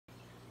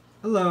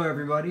Hello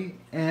everybody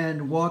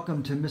and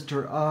welcome to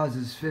Mr.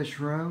 Oz's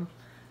Fish Room.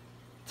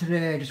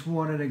 Today I just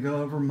wanted to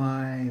go over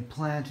my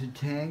planted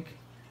tank.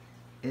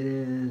 It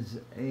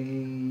is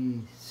a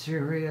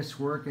serious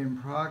work in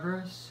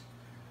progress.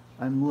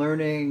 I'm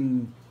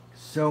learning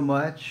so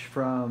much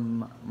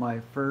from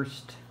my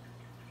first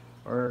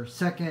or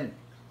second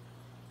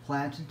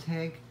planted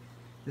tank.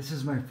 This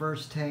is my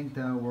first tank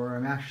though where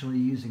I'm actually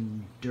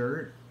using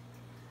dirt.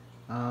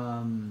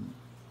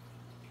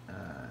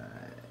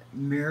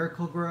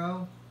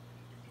 MiracleGrow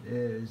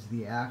is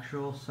the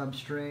actual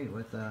substrate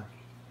with a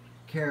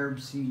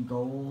CariSea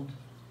gold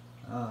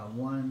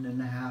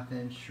 1.5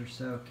 inch or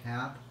so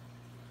cap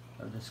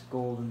of this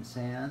golden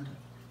sand,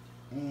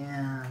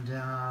 and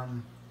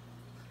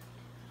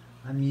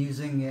I'm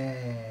using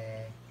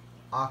a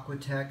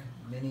Aquatech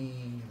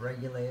mini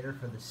regulator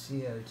for the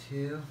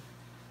CO2.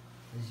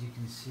 As you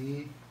can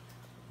see,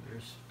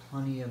 there's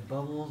plenty of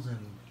bubbles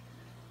and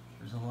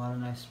there's a lot of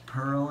nice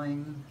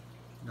purling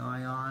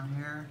going on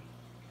here.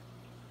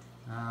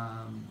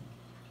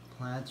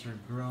 Plants are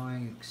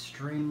growing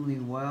extremely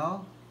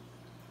well.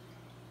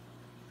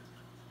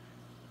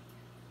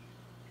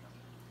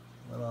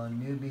 Little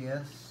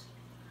Nubius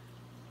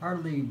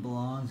hardly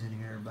belongs in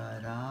here,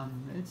 but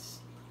it's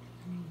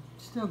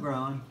still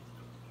growing.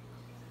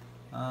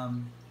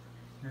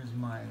 Here's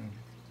my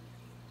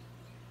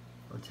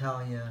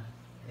Rotalia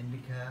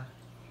Indica,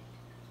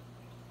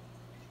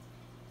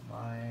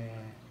 my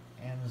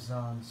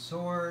Amazon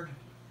sword.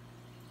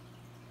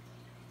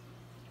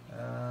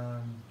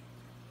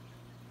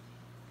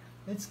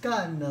 It's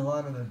gotten a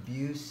lot of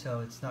abuse,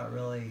 so it's not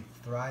really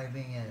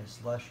thriving and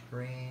as lush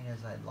green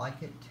as I'd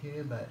like it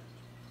to, but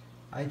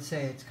I'd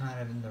say it's kind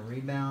of in the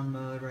rebound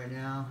mode right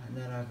now. And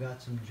then I've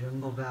got some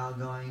jungle val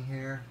going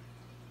here.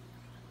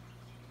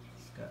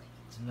 It's got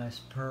some nice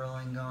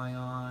purling going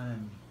on,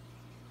 and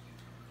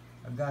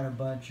I've got a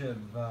bunch of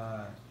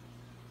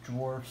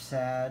dwarf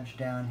sage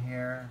down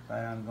here, but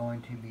I'm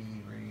going to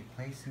be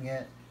replacing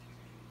it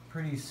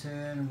pretty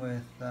soon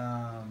with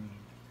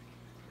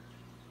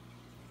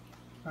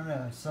I don't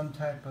know, some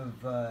type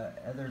of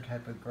other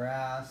type of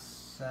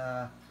grass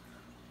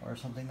or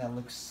something that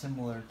looks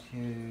similar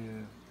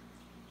to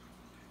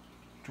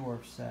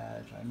dwarf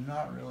sage. I'm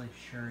not really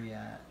sure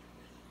yet.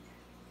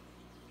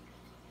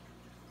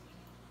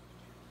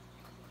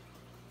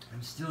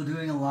 I'm still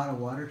doing a lot of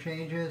water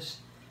changes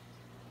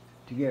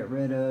to get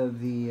rid of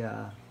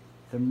the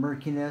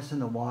murkiness in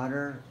the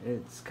water.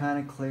 It's kind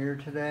of clear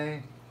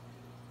today.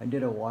 I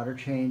did a water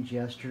change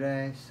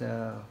yesterday,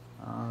 so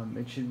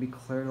it should be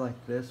clear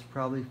like this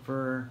probably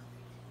for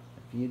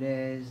a few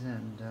days,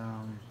 and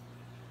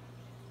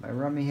my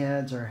rummy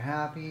heads are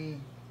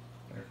happy.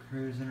 They're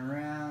cruising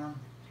around.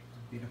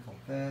 Beautiful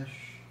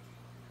fish.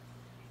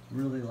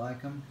 Really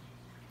like them.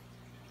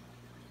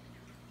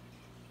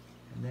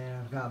 And then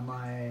I've got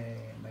my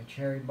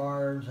cherry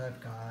barbs.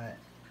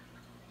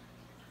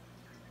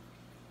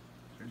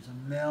 There's a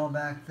male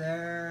back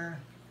there,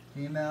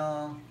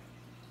 female.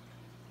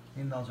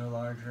 Females are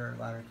larger,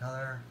 lighter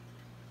color.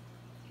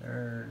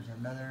 There's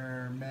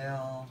another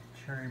male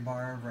cherry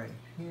barb right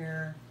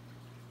here.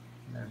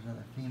 And there's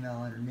another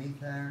female underneath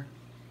there.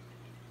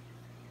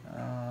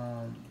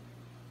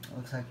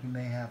 Looks like you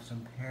may have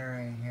some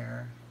pairing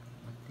here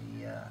with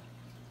the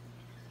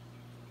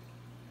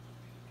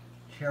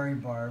cherry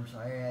barbs.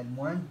 I at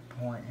one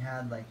point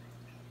had like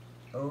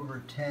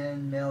over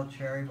 10 male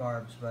cherry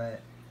barbs,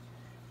 but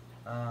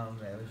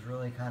it was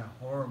really kind of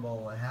horrible.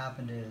 What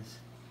happened is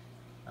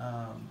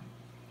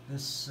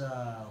this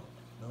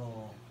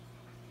little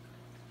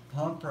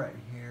pump right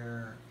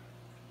here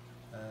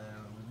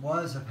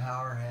was a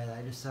power head.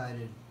 I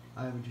decided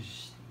I would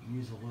just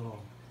use a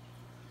little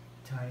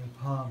tiny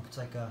pump. It's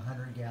like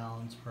 100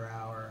 gallons per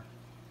hour,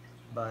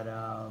 but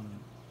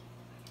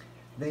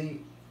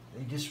they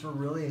just were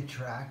really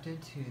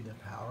attracted to the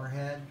power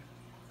head,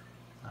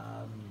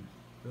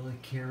 really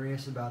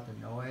curious about the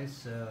noise,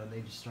 so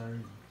they just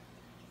started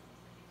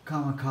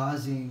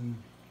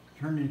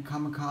turned into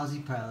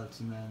kamikaze pilots,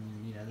 and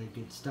then they'd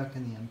get stuck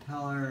in the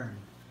impeller, and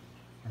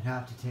I'd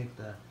have to take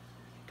the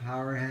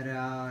power head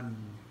out, and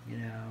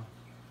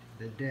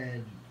the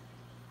dead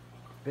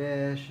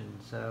fish.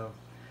 And so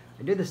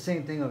I did the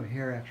same thing over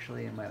here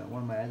actually in one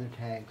of my other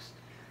tanks.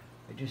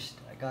 I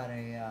got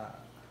a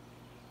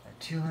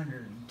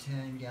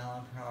 210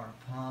 gallon per hour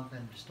pump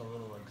and just a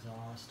little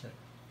exhaust to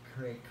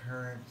create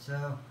current.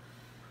 So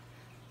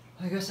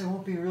I guess I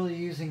won't be really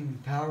using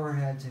power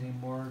heads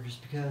anymore,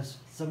 just because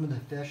some of the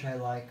fish I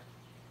like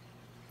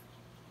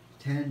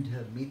tend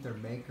to meet their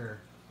maker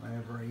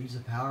whenever I use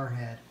a power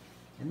head.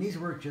 And these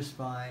work just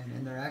fine,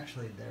 and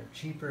they're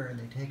cheaper and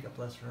they take up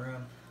less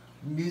room.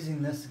 I'm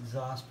using this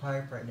exhaust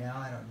pipe right now.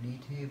 I don't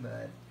need to,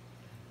 but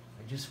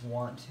I just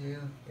want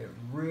to. It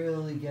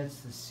really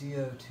gets the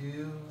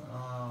CO2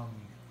 a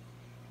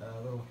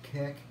little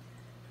kick.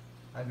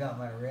 I've got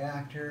my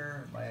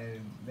reactor, my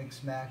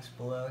MixMax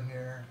below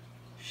here,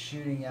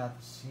 shooting out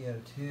the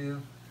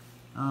CO2.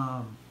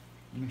 Let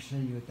me show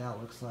you what that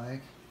looks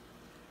like.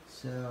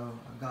 So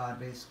I've got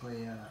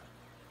basically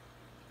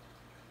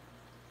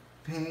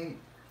paint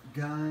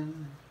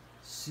gun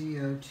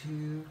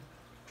CO2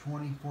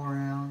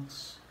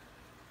 24-ounce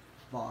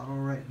bottle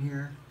right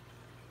here,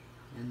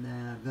 and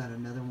then I've got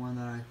another one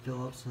that I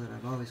fill up so that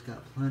I've always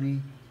got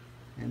plenty,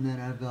 and then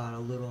I've got a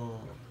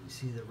little, you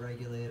see the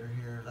regulator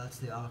here, that's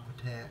the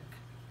Aquatech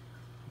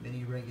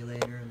mini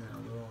regulator, and then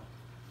a little,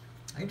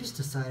 I just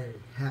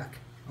decided, heck,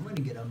 I'm going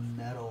to get a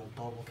metal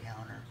bubble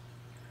counter.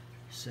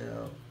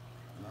 So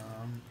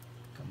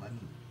got my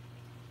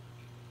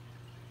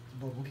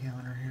bubble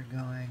counter here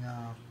going,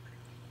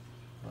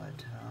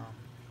 but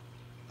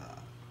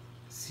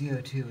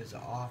CO2 is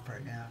off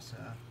right now, so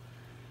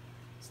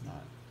it's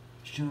not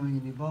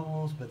showing any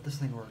bubbles, but this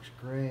thing works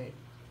great.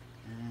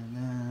 And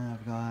then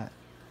I've got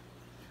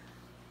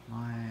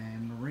my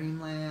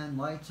Marineland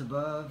lights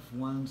above.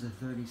 One's a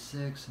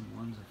 36 and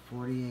one's a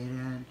 48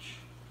 inch.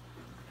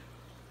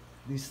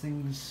 These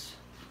things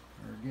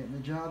are getting the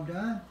job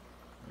done.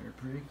 They're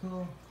pretty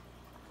cool.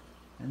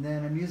 And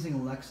then I'm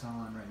using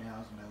Lexon right now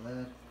as my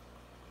lid.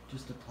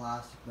 Just a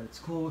plastic, but it's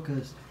cool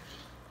because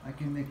I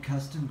can make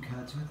custom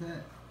cuts with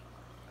it.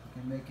 I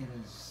can make it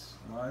as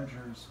large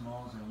or as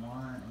small as I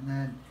want. And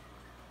then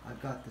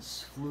I've got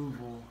this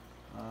Fluval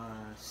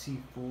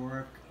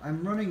C4.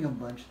 I'm running a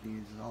bunch of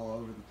these all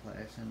over the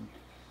place in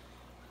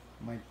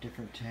my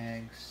different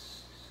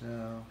tanks.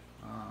 So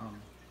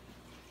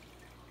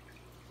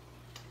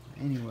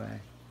anyway,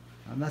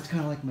 that's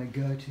kind of like my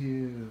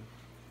go-to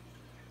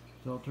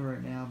filter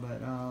right now,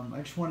 but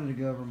I just wanted to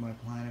go over my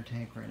Planner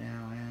tank right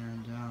now,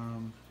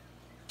 and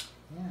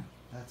yeah,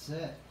 that's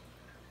it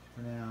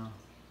for now.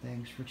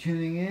 Thanks for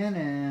tuning in,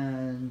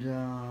 and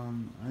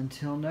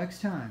until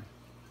next time,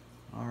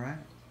 alright,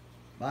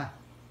 bye.